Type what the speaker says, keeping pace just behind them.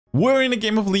We're in a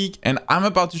game of League and I'm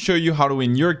about to show you how to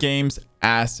win your games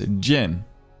as JHIN.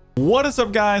 What is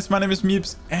up guys, my name is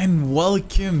MipZ and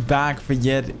welcome back for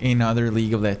yet another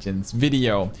League of Legends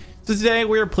video. So today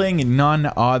we are playing none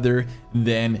other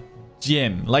than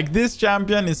JHIN. Like, this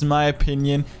champion is, in my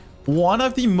opinion, one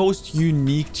of the most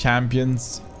unique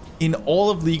champions in all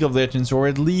of League of Legends, or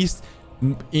at least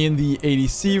in the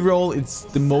ADC role. It's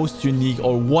the most unique,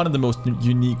 or one of the most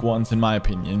unique ones in my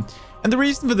opinion. And the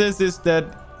reason for this is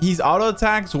that his auto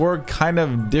attacks work kind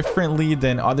of differently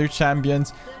than other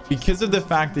champions because of the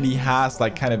fact that he has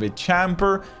like kind of a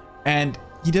champer, and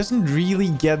he doesn't really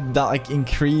get that like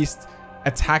increased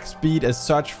attack speed as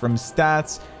such from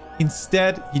stats.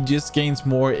 Instead, he just gains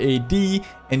more AD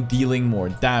and dealing more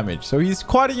damage. So he's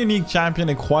quite a unique champion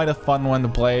and quite a fun one to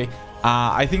play.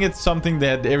 I think it's something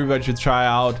that everybody should try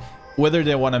out, whether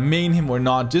they want to main him or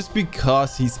not, just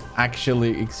because he's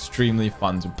actually extremely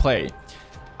fun to play.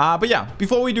 But yeah,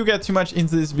 before we do get too much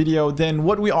into this video, then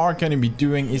what we are going to be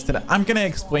doing is that I'm going to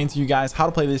explain to you guys how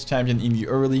to play this champion in the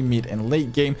early, mid, and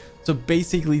late game. So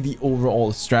basically the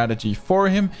overall strategy for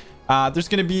him. There's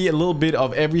going to be a little bit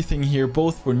of everything here,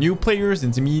 both for new players,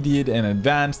 intermediate, and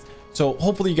advanced. So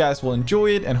hopefully you guys will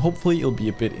enjoy it, and hopefully it'll be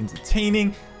a bit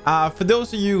entertaining. For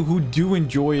those of you who do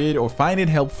enjoy it or find it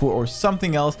helpful or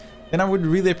something else, then I would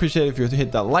really appreciate if you were to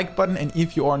hit that like button. And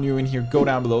if you are new in here, go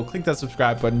down below, click that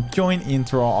subscribe button, join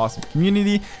into our awesome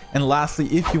community. And lastly,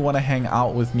 if you want to hang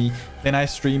out with me, then I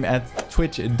stream at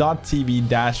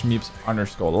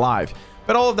twitch.tv/MipZ_live.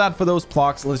 But all of that for those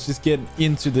plugs, let's just get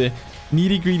into the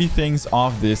nitty-gritty things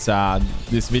of this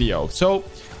this video. So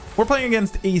we're playing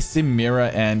against a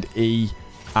Samira and a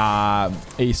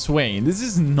Swain. This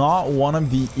is not one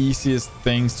of the easiest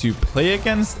things to play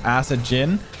against as a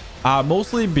JHIN.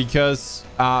 Mostly because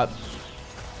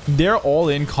their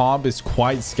all-in comp is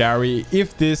quite scary.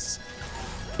 If this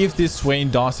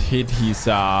Swain does hit his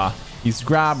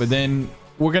grab, then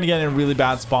we're gonna get in a really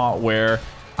bad spot where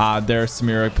their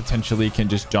Samira potentially can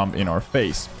just jump in our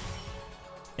face.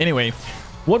 Anyway,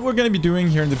 what we're going to be doing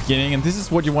here in the beginning, and this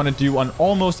is what you want to do on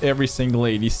almost every single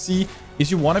ADC, is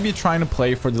you want to be trying to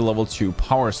play for the level 2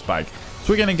 power spike. So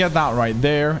we're going to get that right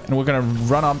there, and we're going to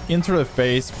run up into the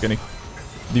face. We're going to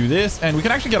do this, and we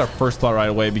can actually get our first blood right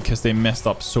away because they messed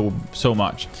up so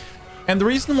much. And the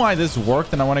reason why this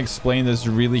worked, and I want to explain this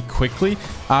really quickly,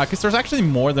 because there's actually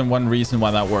more than one reason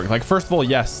why that worked. Like, first of all,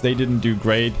 yes, they didn't do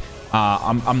great.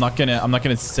 I'm not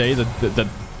gonna say that the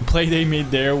play they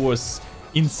made there was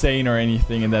insane or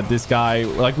anything, and that this guy,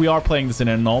 like, we are playing this in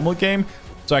a normal game,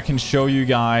 so I can show you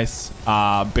guys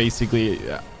basically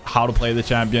how to play the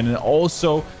champion, and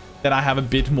also that I have a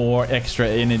bit more extra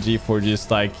energy for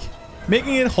just like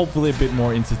making it hopefully a bit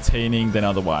more entertaining than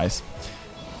otherwise.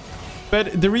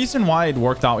 But the reason why it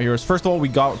worked out here is, first of all, we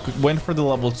went for the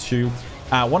level 2.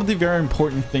 One of the very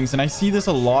important things, and I see this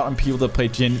a lot on people that play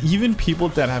JHIN, even people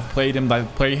that have played him,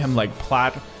 that play him like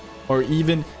plat, or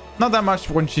even not that much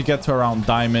once you get to around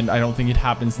diamond. I don't think it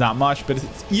happens that much, but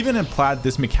it's, even in plat,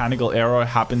 this mechanical error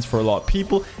happens for a lot of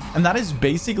people, and that is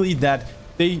basically that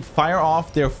they fire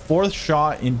off their 4th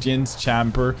shot in JHIN's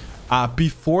chamber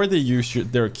before they use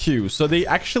their Q. So they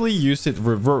actually use it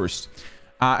reversed.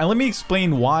 And let me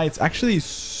explain why it's actually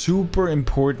super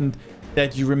important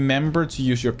that you remember to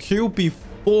use your Q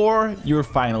before your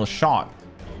final shot.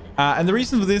 And the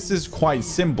reason for this is quite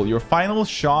simple. Your final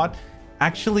shot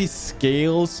actually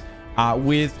scales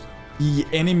with the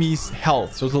enemy's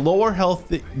health. So the lower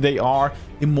health they are,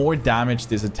 the more damage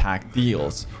this attack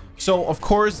deals. So of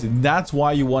course, that's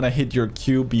why you want to hit your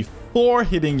Q before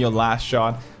hitting your last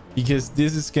shot, because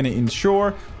this is going to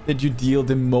ensure that you deal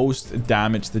the most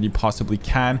damage that you possibly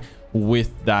can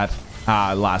with that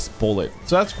last bullet.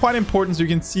 So that's quite important. So you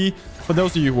can see, for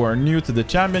those of you who are new to the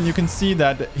champion, you can see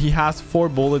that he has 4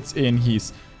 bullets in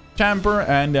his chamber,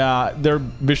 and they're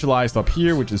visualized up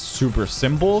here, which is super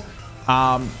simple.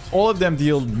 All of them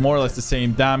deal more or less the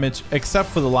same damage, except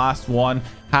for the last one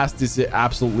has this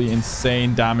absolutely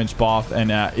insane damage buff,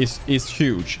 and is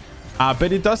huge.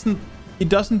 But it doesn't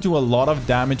do a lot of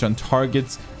damage on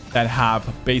targets that have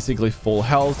basically full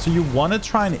health. So you want to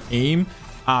try and aim.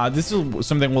 This is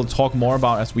something we'll talk more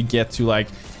about as we get to like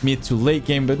mid to late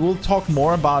game, but we'll talk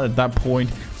more about at that point,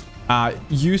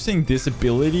 using this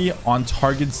ability on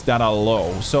targets that are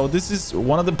low. So this is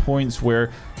one of the points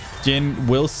where JHIN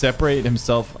will separate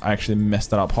himself. I actually messed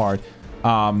that up hard.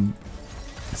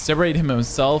 Separate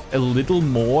himself a little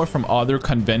more from other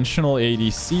conventional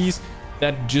ADCs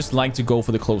that just like to go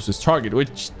for the closest target,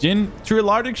 which JHIN to a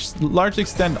large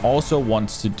extent also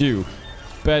wants to do.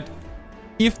 But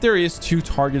if there is 2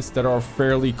 targets that are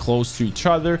fairly close to each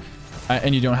other,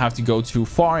 and you don't have to go too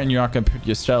far, and you're not going to put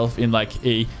yourself in like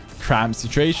a cramped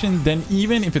situation, then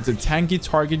even if it's a tanky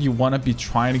target, you want to be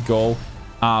trying to go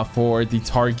for the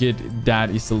target that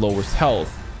is the lowest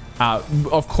health.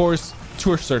 Of course,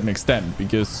 to a certain extent,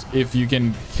 because if you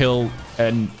can kill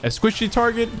a squishy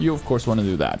target, you of course want to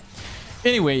do that.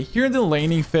 Anyway, here in the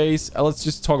laning phase, let's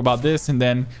just talk about this, and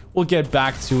then we'll get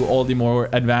back to all the more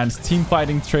advanced team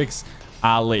fighting tricks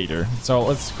later. So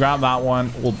let's grab that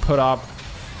one. We'll put up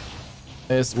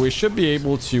this. We should be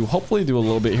able to hopefully do a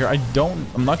little bit here.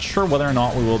 I'm not sure whether or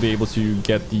not we will be able to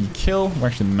get the kill. We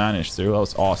actually managed to. That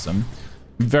was awesome.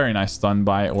 Very nice stun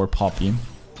by or Poppy.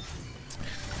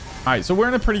 All right, so we're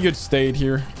in a pretty good state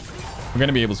here. We're going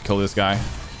to be able to kill this guy.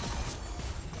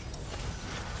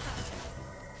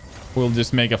 We'll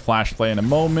just make a flash play in a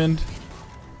moment.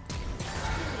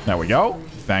 There we go.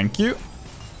 Thank you.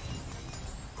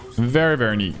 Very,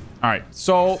 very neat. All right.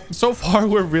 So far,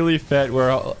 we're really fed.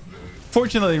 We're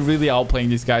fortunately really outplaying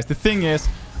these guys. The thing is,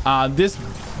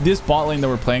 this bot lane that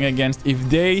we're playing against, if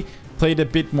they played a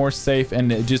bit more safe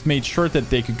and just made sure that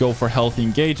they could go for healthy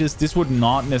engages, this would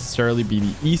not necessarily be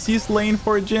the easiest lane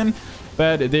for a Jhin,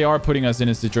 but they are putting us in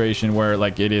a situation where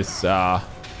like it is a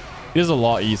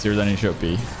lot easier than it should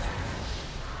be.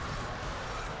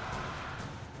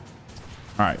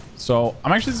 All right, so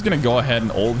I'm actually just gonna go ahead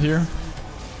and ult here,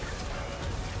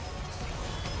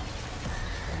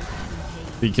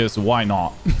 because why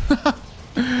not?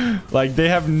 Like, they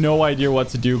have no idea what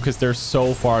to do because they're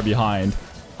so far behind.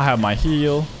 I have my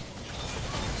heal.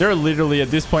 They're literally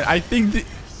at this point, I think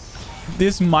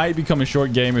this might become a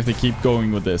short game if they keep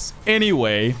going with this.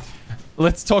 Anyway,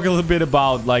 let's talk a little bit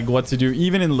about like what to do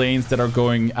even in lanes that are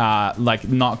going like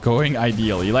not going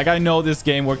ideally. Like, I know this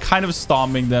game we're kind of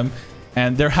stomping them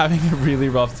and they're having a really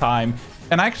rough time,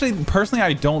 and actually personally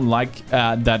I don't like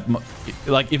that,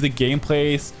 like if the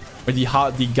gameplays or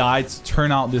the guides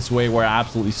turn out this way where I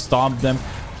absolutely stomp them,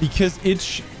 because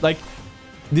it's like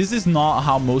this is not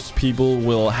how most people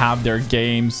will have their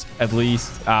games, at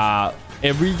least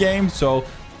every game. So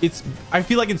I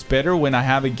feel like it's better when I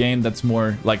have a game that's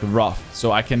more like rough,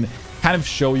 so I can kind of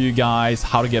show you guys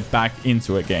how to get back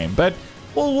into a game. But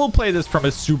we'll play this from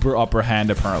a super upper hand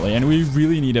apparently, and we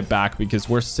really need it back because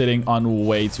we're sitting on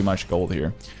way too much gold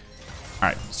here. All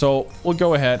right, so we'll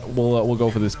go ahead, we'll go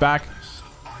for this back.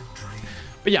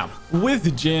 But yeah,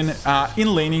 with Jhin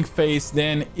in laning phase,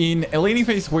 then in a laning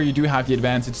phase where you do have the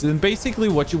advantage, then basically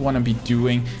what you want to be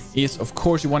doing is, of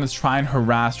course, you want to try and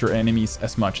harass your enemies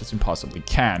as much as you possibly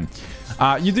can.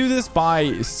 You do this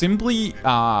by simply,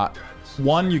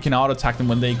 one, you can auto attack them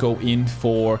when they go in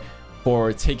for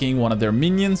taking one of their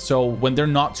minions. So when they're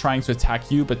not trying to attack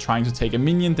you but trying to take a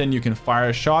minion, then you can fire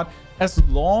a shot as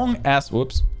long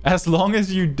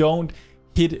as you don't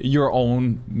hit your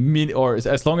own or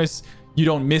as long as you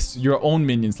don't miss your own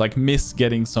minions, like miss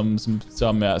getting some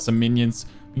minions,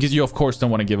 because you of course don't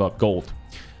want to give up gold.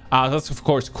 That's of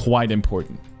course quite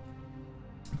important.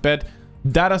 But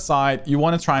that aside, you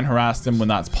want to try and harass them when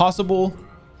that's possible.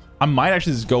 I might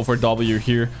actually just go for a W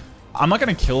here. I'm not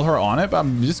going to kill her on it, but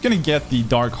I'm just going to get the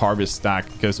Dark Harvest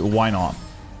stack because why not?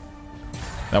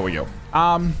 There we go.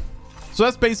 So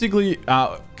that's basically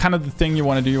kind of the thing you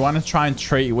want to do. You want to try and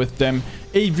trade with them.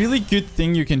 A really good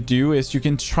thing you can do is you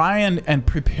can try and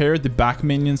prepare the back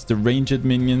minions, the ranged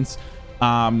minions,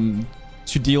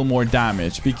 to deal more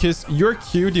damage, because your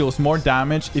Q deals more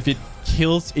damage if it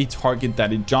kills a target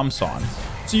that it jumps on.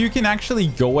 So you can actually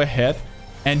go ahead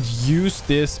and use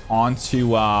this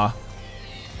onto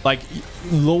like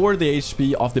lower the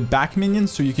HP of the back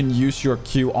minions, so you can use your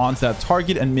Q onto that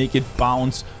target and make it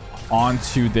bounce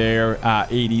onto their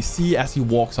ADC as he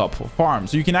walks up for farm.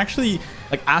 So you can actually,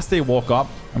 like, as they walk up,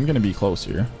 I'm gonna be close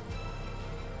here.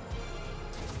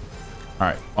 All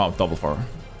right, oh, double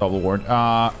ward.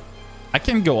 I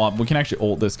can go up. We can actually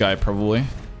ult this guy probably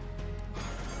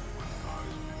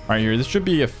right here. This should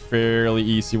be a fairly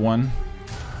easy one.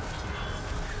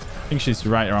 I think she's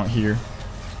right around here.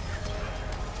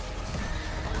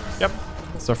 Yep,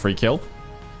 it's a free kill.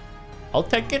 I'll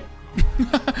take it.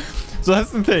 So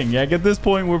that's the thing. Yeah, at this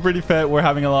point we're pretty fed. We're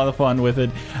having a lot of fun with it.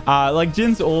 Like,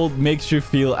 Jin's ult makes you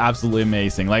feel absolutely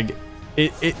amazing. Like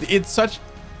it's such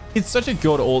a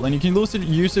good ult, and you can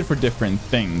use it for different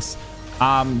things.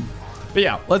 But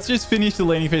yeah, let's just finish the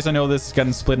laning phase. I know this is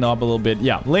getting split up a little bit.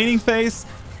 Yeah, laning phase.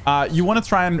 You want to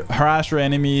try and harass your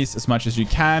enemies as much as you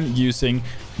can using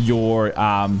your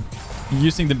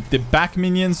using the back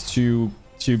minions to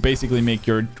basically make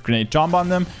your grenade jump on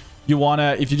them. You want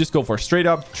to, if you just go for a straight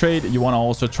up trade, you want to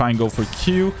also try and go for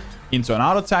Q into an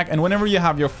auto attack. And whenever you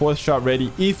have your 4th shot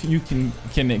ready, if you can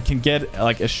get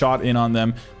like a shot in on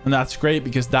them, then that's great,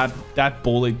 because that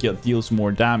bullet deals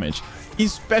more damage.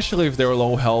 Especially if they're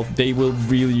low health, they will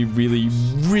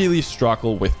really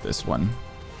struggle with this one.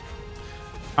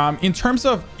 In terms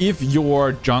of if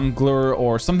your jungler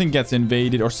or something gets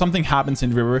invaded or something happens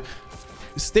in river,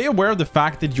 stay aware of the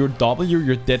fact that your W,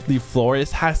 your Deadly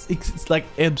Flores, has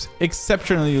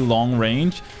exceptionally long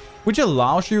range, which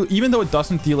allows you, even though it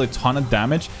doesn't deal a ton of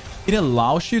damage, it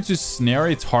allows you to snare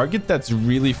a target that's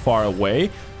really far away,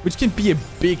 which can be a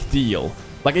big deal.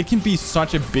 Like, it can be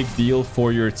such a big deal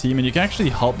for your team, and you can actually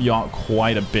help you out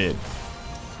quite a bit.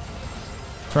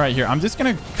 So right here, I'm just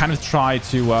gonna kind of try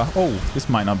to oh, this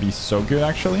might not be so good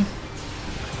actually.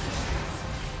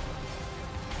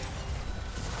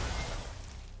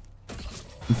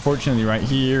 Unfortunately, right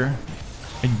here,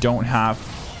 I don't have.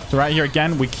 So right here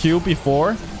again, we Q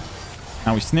before.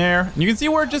 Now we snare. And you can see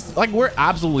we're just like, we're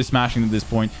absolutely smashing at this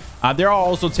point. They're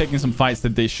also taking some fights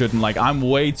that they shouldn't. Like, I'm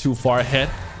way too far ahead.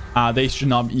 They should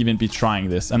not even be trying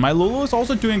this. And my Lulu is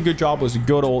also doing a good job. It was a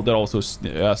good ult that also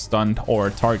stunned or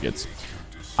targets.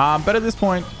 But at this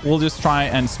point, we'll just try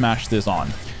and smash this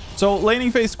on. So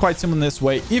laning phase is quite similar in this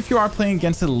way. If you are playing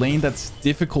against a lane that's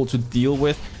difficult to deal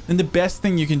with, then the best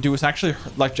thing you can do is actually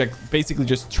like basically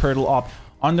just turtle up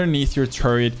underneath your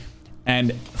turret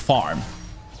and farm.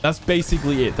 That's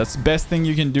basically it. That's the best thing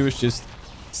you can do, is just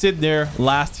sit there,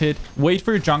 last hit, wait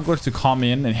for your jungler to come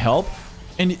in and help.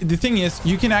 And the thing is,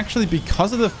 you can actually,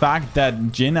 because of the fact that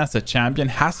JHIN as a champion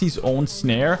has his own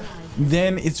snare,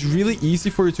 then it's really easy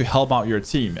for you to help out your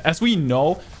team. As we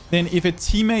know, then if a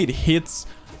teammate hits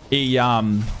a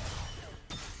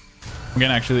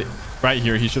again, actually right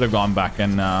here, he should have gone back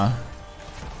and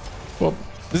well,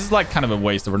 this is like kind of a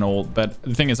waste of an ult, but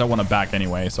the thing is, I want to back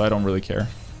anyway, so I don't really care.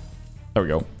 There we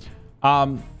go.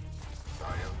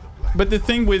 But the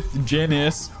thing with JHIN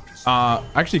is I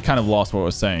actually kind of lost what I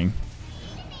was saying.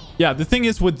 Yeah, the thing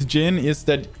is with JHIN is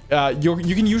that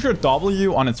you can use your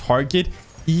W on a target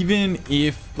even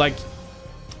if like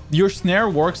your snare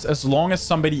works as long as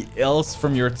somebody else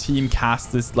from your team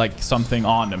casts this like something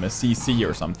on them, a CC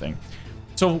or something.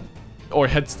 So, or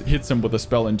hits them with a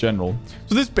spell in general.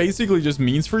 So this basically just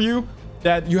means for you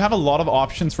that you have a lot of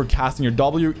options for casting your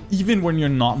W even when you're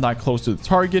not that close to the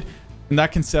target. And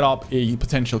that can set up a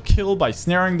potential kill by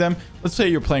snaring them. Let's say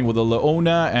you're playing with a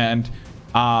Leona and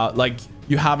like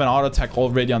you have an auto attack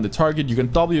already on the target. You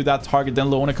can W that target, then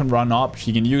Leona can run up.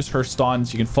 She can use her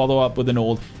stuns. You can follow up with an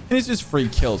ult, and it's just free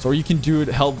kills. Or you can do it,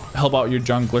 help out your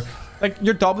jungler. Like,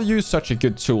 your W is such a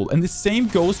good tool, and the same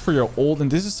goes for your ult. And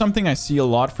this is something I see a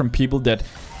lot from people that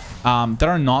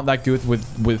are not that good with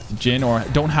JHIN or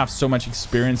don't have so much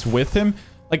experience with him.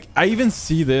 Like, I even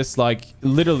see this like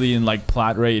literally in like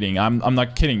plat rating. I'm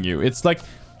not kidding you. It's like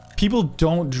people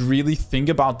don't really think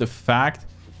about the fact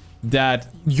that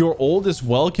your ult as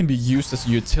well can be used as a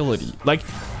utility. Like,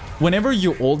 whenever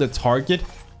you ult a target,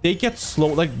 they get slow,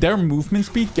 like their movement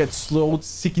speed gets slowed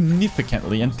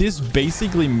significantly, and this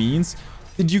basically means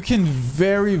that you can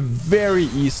very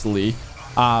easily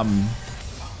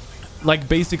like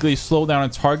basically slow down a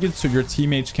target so your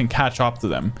teammates can catch up to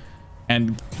them.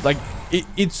 And like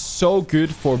it's so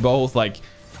good for both, like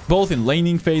both in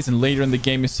laning phase and later in the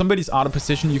game. If somebody's out of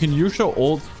position, you can use your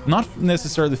ult, not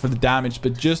necessarily for the damage,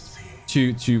 but just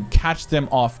to catch them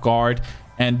off guard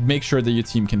and make sure that your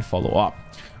team can follow up.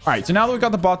 All right, so now that we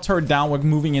got the bot turret down, we're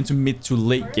moving into mid to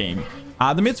late game.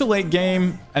 The mid to late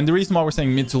game, and the reason why we're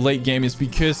saying mid to late game is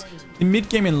because the mid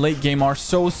game and late game are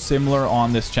so similar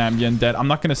on this champion that I'm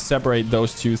not going to separate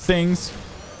those two things.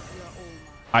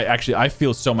 I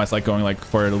feel so much like going like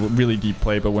for a really deep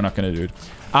play, but we're not going to do it.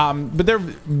 But they're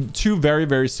two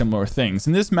very similar things.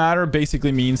 And this matter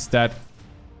basically means that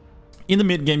in the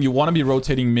mid game, you want to be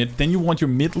rotating mid. Then you want your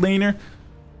mid laner.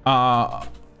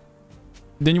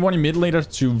 Then you want your mid laner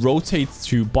to rotate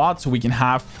to bot so we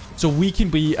can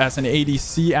be as an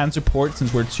ADC and support,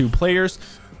 since we're two players.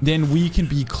 Then we can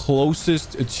be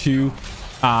closest to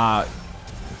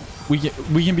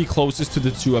we can be closest to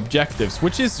the two objectives,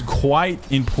 which is quite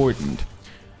important,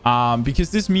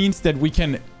 because this means that we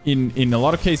can in a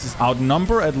lot of cases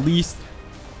outnumber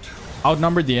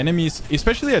the enemies,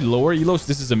 especially at lower elos.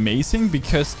 This is amazing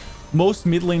because most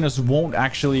mid laners won't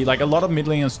actually, like, a lot of mid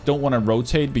laners don't want to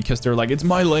rotate because they're like, it's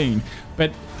my lane.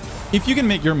 But if you can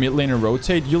make your mid laner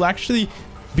rotate, you'll actually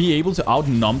be able to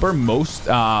outnumber most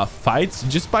fights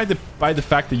just by the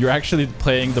fact that you're actually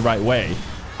playing the right way,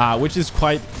 which is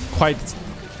quite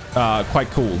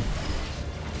cool.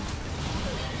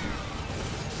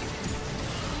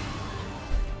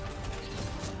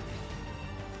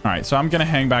 All right, so I'm gonna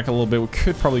hang back a little bit. We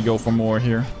could probably go for more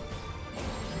here.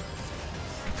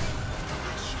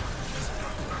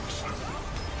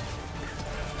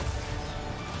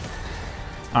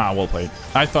 Ah, well played.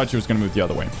 I thought she was going to move the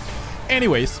other way.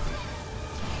 Anyways,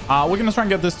 we're going to try and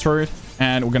get this turret,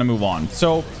 and we're going to move on.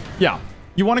 So, yeah.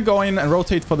 You want to go in and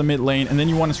rotate for the mid lane, and then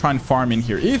you want to try and farm in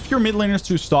here. If your mid laner is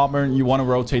too stubborn, you want to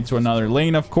rotate to another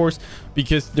lane, of course,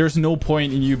 because there's no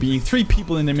point in you being 3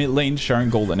 people in the mid lane sharing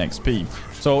gold and XP.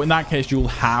 So in that case, you'll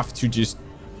have to just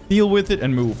deal with it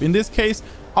and move. In this case,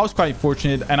 I was quite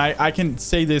fortunate, and I can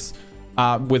say this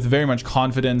with very much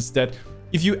confidence that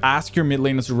if you ask your mid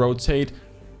laners to rotate,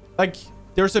 like,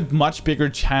 there's a much bigger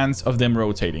chance of them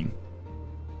rotating,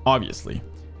 obviously.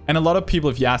 And a lot of people,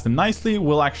 if you ask them nicely,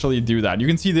 will actually do that. You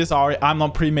can see this already. I'm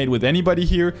not pre-made with anybody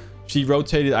here. She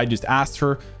rotated. I just asked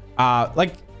her.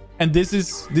 And this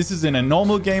is in a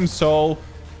normal game, so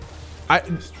I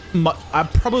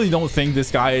probably don't think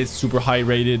this guy is super high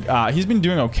rated. He's been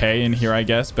doing okay in here, I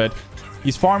guess, but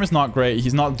his farm is not great.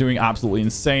 He's not doing absolutely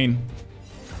insane.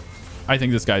 I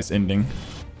think this guy's ending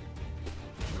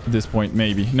at this point,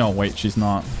 maybe. No, wait, she's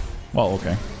not. Well,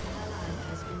 okay.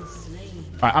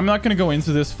 All right, I'm not going to go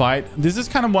into this fight. This is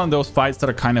kind of one of those fights that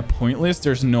are kind of pointless.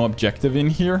 There's no objective in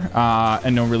here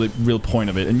and no real point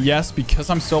of it. And yes,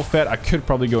 because I'm so fed, I could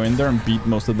probably go in there and beat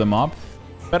most of them up.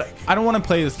 But I don't want to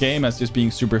play this game as just being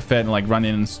super fed and like run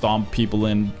in and stomp people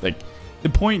in. Like, the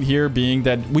point here being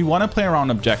that we want to play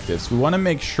around objectives. We want to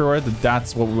make sure that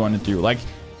that's what we want to do. Like,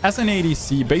 as an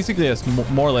ADC, basically as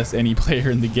more or less any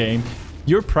player in the game,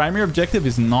 your primary objective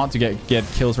is not to get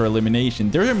kills or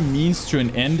elimination. There are means to an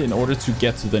end in order to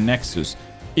get to the nexus.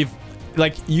 If,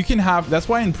 like, you can have, that's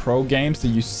why in pro games that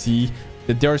you see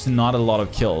that there's not a lot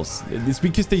of kills. It's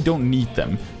because they don't need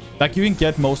them. Like, you can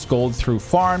get most gold through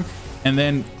farm, and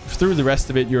then through the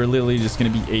rest of it, you're literally just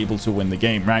going to be able to win the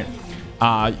game, right?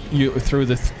 Through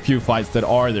the few fights that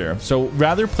are there. So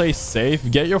rather play safe,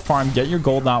 get your farm, get your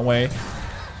gold that way.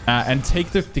 And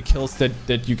take the kills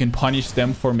that you can punish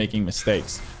them for making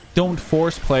mistakes. Don't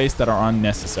force plays that are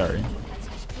unnecessary.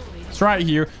 So right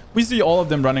here, we see all of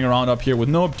them running around up here with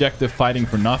no objective, fighting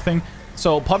for nothing.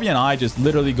 So Puppy and I just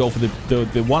literally go for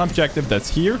the one objective that's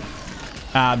here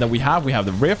that we have. We have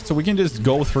the rift, so we can just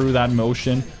go through that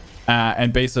motion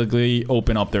and basically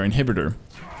open up their inhibitor.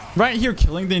 Right here,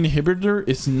 killing the inhibitor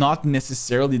is not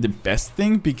necessarily the best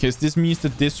thing, because this means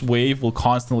that this wave will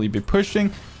constantly be pushing,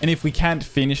 and if we can't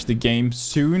finish the game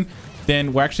soon,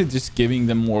 then we're actually just giving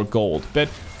them more gold. But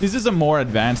this is a more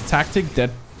advanced tactic that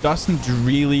doesn't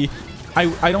really...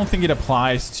 I don't think it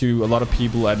applies to a lot of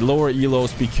people at lower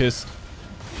elos, because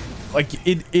like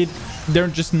they're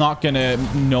just not gonna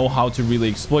know how to really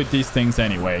exploit these things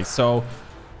anyway. So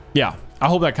yeah, I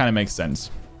hope that kind of makes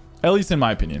sense, at least in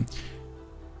my opinion.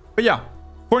 But yeah,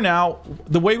 for now,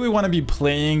 the way we want to be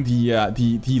playing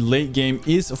the late game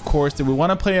is, of course, that we want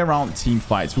to play around team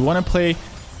fights. We want to play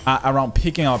around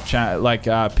picking up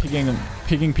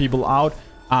picking people out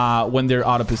when they're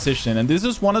out of position. And this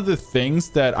is one of the things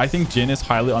that I think JHIN is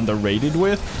highly underrated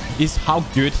with, is how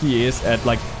good he is at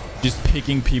like just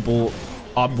picking people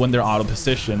up when they're out of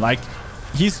position. Like,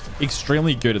 he's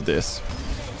extremely good at this.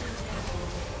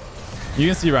 You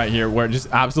can see right here we're just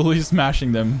absolutely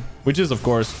smashing them, which is of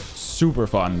course super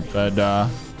fun, but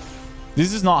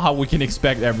this is not how we can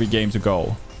expect every game to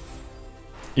go,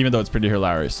 even though it's pretty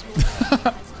hilarious.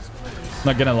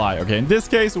 Not gonna lie. Okay, in this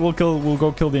case, we'll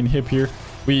go kill the inhib here.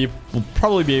 We will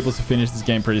probably be able to finish this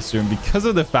game pretty soon, because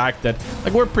of the fact that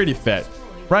like we're pretty fed.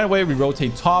 Right away we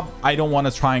rotate top. I don't want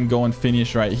to try and go and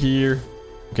finish right here.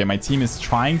 Okay, my team is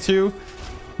trying to.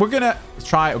 We're gonna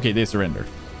try. Okay, they surrendered.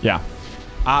 Yeah.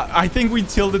 I think we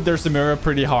tilted their Samira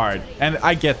pretty hard, and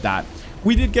I get that.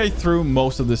 We did get through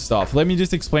most of this stuff. Let me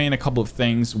just explain a couple of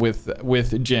things with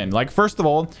JHIN. Like, first of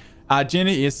all,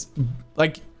 JHIN is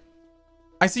like,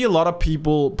 I see a lot of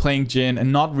people playing JHIN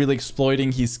and not really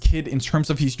exploiting his kit in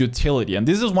terms of his utility. And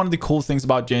this is one of the cool things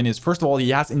about JHIN is, first of all, he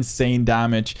has insane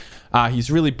damage. He's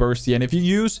really bursty, and if you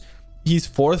use his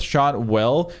fourth shot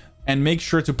well and make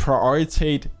sure to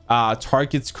prioritize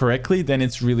targets correctly, then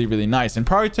it's really, really nice. And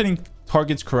prioritizing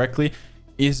targets correctly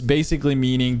is basically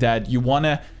meaning that you want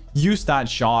to use that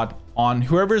shot on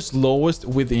whoever's lowest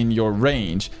within your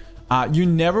range. You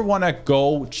never want to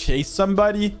go chase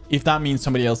somebody if that means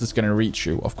somebody else is going to reach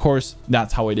you. Of course,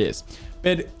 that's how it is.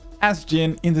 But as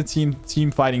JHIN in the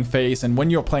team fighting phase, and when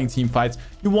you're playing team fights,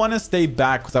 you want to stay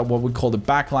back with what we call the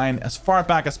back line, as far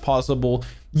back as possible.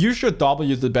 Use your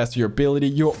W to the best of your ability.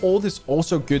 Your ult is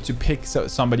also good to pick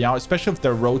somebody out, especially if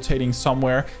they're rotating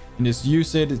somewhere, and just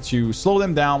use it to slow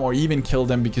them down or even kill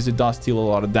them, because it does deal a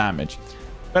lot of damage.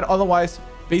 But otherwise,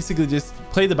 basically just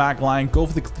play the back line, go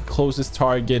for the closest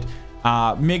target,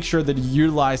 make sure that you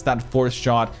utilize that fourth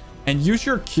shot, and use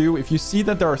your Q. If you see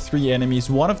that there are 3 enemies,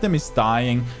 one of them is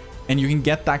dying, and you can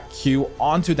get that Q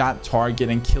onto that target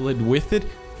and kill it with it,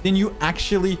 then you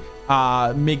actually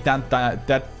make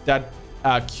that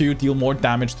Q deal more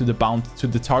damage to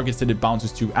the targets that it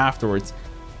bounces to afterwards.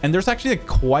 And there's actually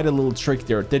quite a little trick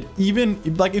there, that even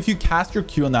like if you cast your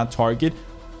Q on that target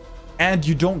and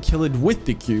you don't kill it with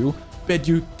the Q, but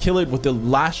you kill it with the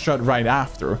last shot right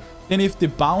after, then if the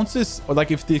bounces, or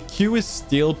like if the Q is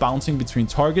still bouncing between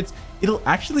targets, it'll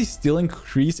actually still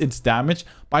increase its damage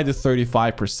by the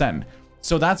 35%.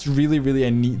 So that's really, really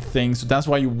a neat thing. So that's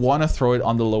why you want to throw it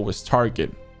on the lowest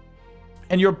target.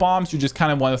 And your bombs, you just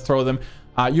kind of want to throw them.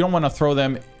 You don't want to throw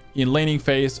them in laning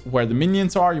phase where the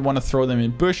minions are. You want to throw them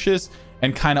in bushes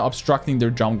and kind of obstructing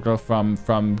their jungle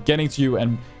from getting to you.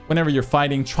 And whenever you're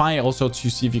fighting, try also to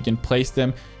see if you can place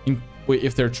them in,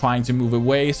 if they're trying to move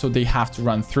away, so they have to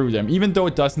run through them. Even though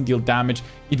it doesn't deal damage,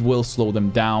 it will slow them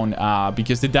down,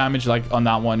 because the damage like on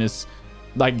that one is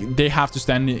like they have to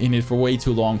stand in it for way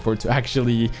too long for it to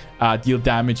actually deal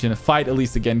damage in a fight. At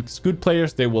least against good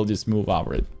players, they will just move out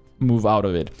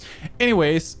of it.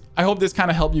 Anyways, I hope this kind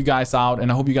of helped you guys out,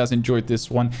 and I hope you guys enjoyed this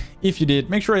one. If you did,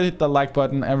 make sure to hit the like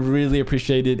button. I really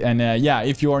appreciate it. And yeah,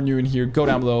 if you are new in here, go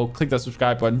down below, click that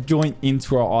subscribe button, join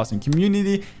into our awesome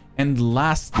community. And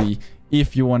lastly,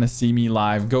 if you want to see me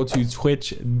live, go to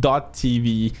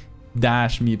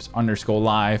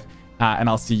twitch.tv/MipZ_live, and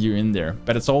I'll see you in there.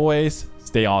 But as always,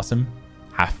 stay awesome,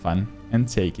 have fun, and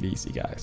take it easy, guys.